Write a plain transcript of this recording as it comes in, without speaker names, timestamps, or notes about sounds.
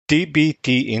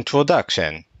dbt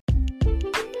introduction.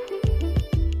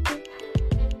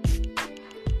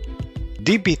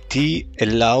 dbt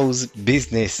allows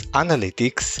business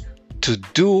analytics to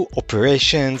do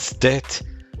operations that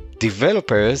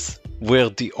developers were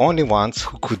the only ones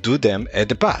who could do them at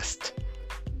the past.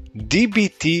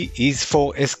 dbt is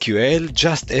for SQL,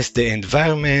 just as the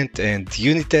environment and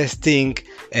unit testing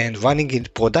and running in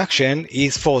production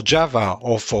is for Java,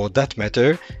 or for that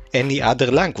matter, any other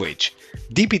language.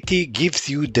 dbt gives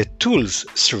you the tools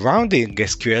surrounding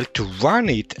SQL to run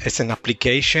it as an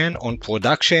application on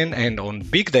production and on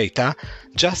big data,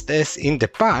 just as in the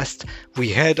past we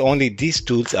had only these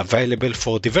tools available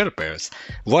for developers.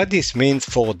 What this means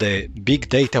for the big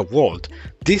data world?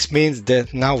 This means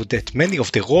that now that many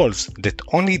of the roles that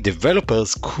only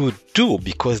developers could do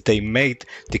because they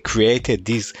created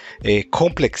these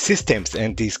complex systems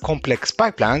and these complex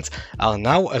pipelines are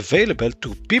now available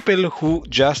to people who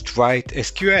just write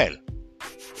SQL.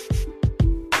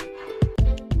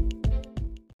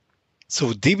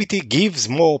 So dbt gives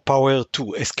more power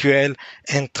to SQL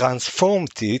and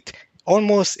transforms it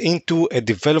almost into a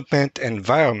development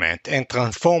environment and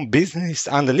transforms business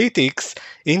analytics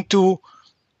into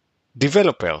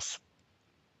developers.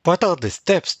 What are the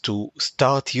steps to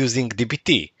start using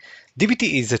dbt?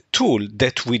 dbt is a tool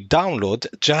that we download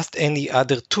just any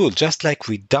other tool, just like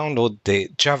we download the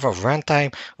Java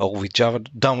runtime or we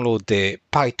download the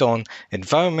Python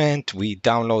environment, we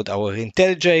download our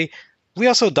IntelliJ. We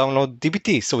also download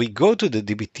dbt. So we go to the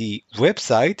dbt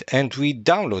website and we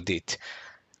download it.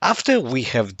 After we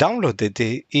have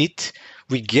downloaded it,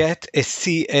 we get a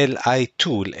CLI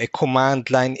tool, a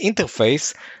command line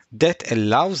interface that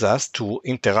allows us to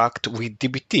interact with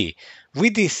dbt.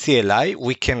 With this CLI,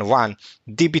 we can run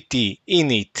dbt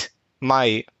init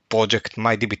my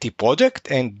dbt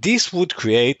project, and this would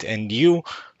create a new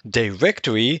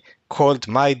directory called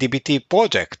my dbt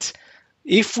project.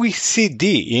 If we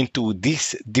cd into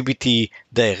this dbt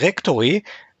directory,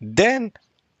 then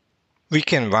we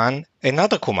can run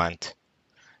another command,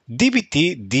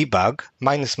 dbt debug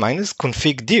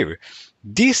 --config dir.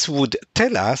 This would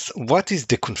tell us what is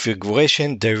the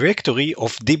configuration directory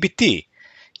of dbt.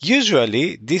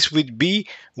 Usually, this would be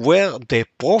where the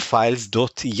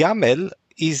profiles.yaml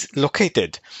is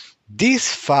located. With this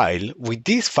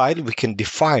file, we can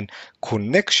define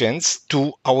connections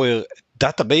to our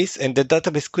database, and the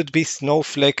database could be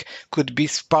Snowflake, could be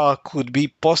Spark, could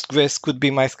be Postgres, could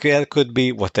be MySQL, could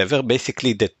be whatever,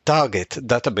 basically the target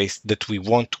database that we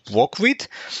want to work with.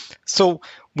 So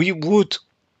we would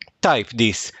type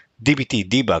this dbt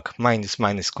debug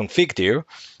 --config dir,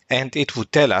 and it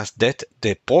would tell us that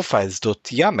the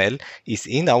profiles.yaml is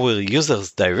in our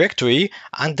users directory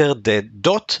under the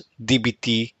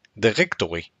 .dbt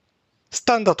directory.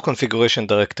 Standard configuration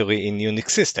directory in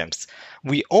Unix systems.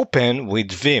 We open with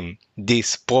vim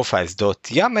this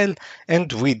profiles.yaml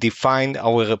and we define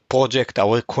our project,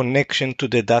 our connection to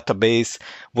the database,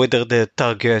 whether the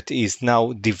target is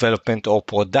now development or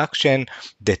production,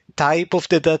 the type of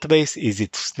the database, is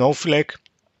it Snowflake,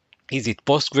 is it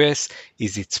Postgres,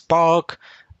 is it Spark.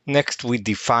 Next, we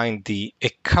define the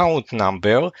account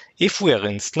number. If we are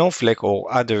in Snowflake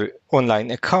or other online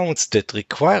accounts that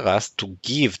require us to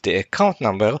give the account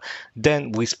number,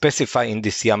 then we specify in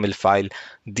this YAML file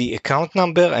the account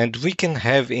number, and we can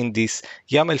have in this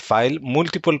YAML file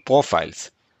multiple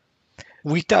profiles.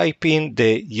 We type in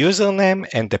the username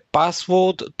and the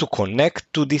password to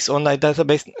connect to this online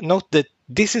database. Note that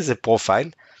this is a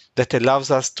profile that allows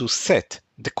us to set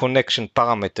the connection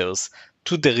parameters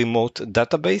to the remote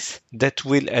database that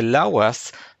will allow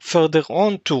us further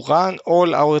on to run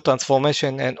all our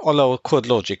transformation and all our code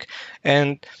logic.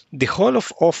 And the whole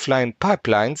of offline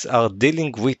pipelines are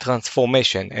dealing with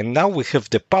transformation. And now we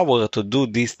have the power to do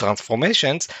these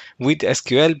transformations with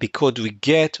SQL because we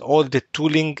get all the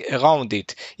tooling around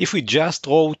it. If we just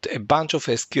wrote a bunch of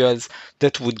SQLs,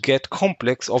 that would get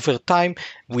complex over time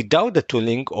without the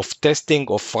tooling of testing,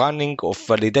 of running, of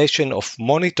validation, of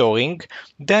monitoring,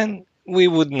 then we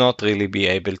would not really be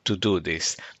able to do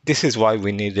this. This is why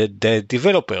we needed the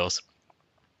developers.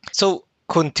 So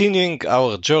continuing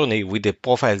our journey with the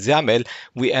profiles YAML,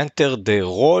 we enter the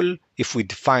role. If we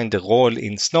define the role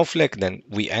in Snowflake, then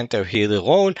we enter here the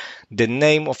role, the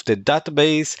name of the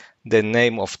database, the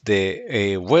name of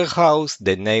the warehouse,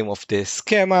 the name of the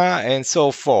schema, and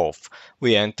so forth.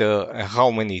 We enter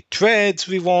how many threads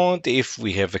we want. If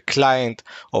we have a client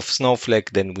of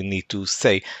Snowflake, then we need to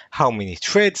say how many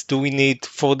threads do we need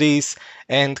for this.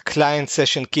 And client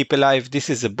session keep alive. This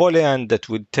is a Boolean that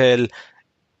will tell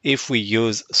if we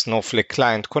use Snowflake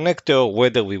Client Connector,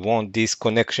 whether we want this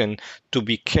connection to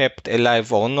be kept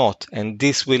alive or not. And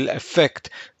this will affect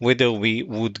whether we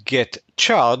would get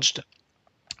charged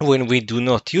when we do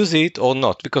not use it or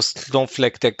not, because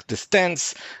Snowflake takes the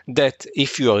stance that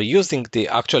if you are using the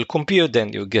actual compute,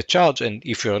 then you get charged, and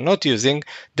if you are not using,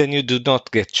 then you do not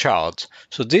get charged.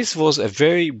 So this was a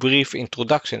very brief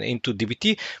introduction into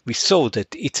dbt. We saw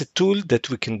that it's a tool that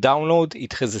we can download.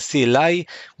 It has a CLI.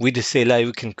 With the CLI,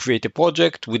 we can create a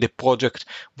project. With the project,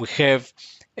 we have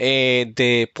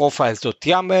the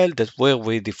profiles.yaml, that where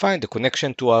we define the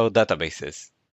connection to our databases.